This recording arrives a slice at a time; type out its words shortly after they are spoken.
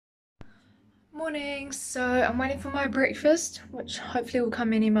Morning. So I'm waiting for my breakfast, which hopefully will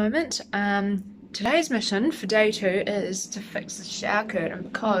come any moment. Today's mission for day 2 is to fix the shower curtain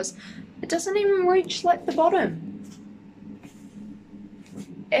because it doesn't even reach like the bottom.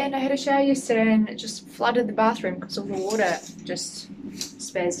 And I had a shower yesterday and it just flooded the bathroom because all the water just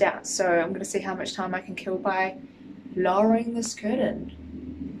spazzed out. So I'm going to see how much time I can kill by lowering this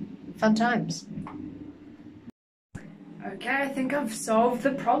curtain. Fun times. Okay, I think I've solved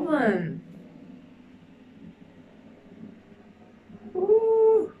the problem.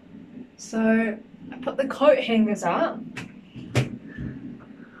 Ooh. So I put the coat hangers up,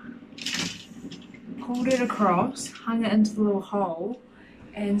 pulled it across, hung it into the little hole,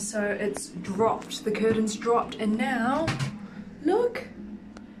 and so it's dropped, the curtain's dropped, and now, look!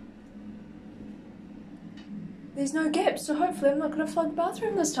 There's no gap, so hopefully I'm not going to flood the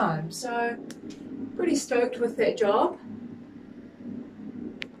bathroom this time. So, pretty stoked with that job.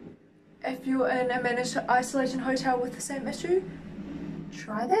 If you're in a managed isolation hotel with the same issue,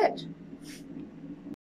 try that.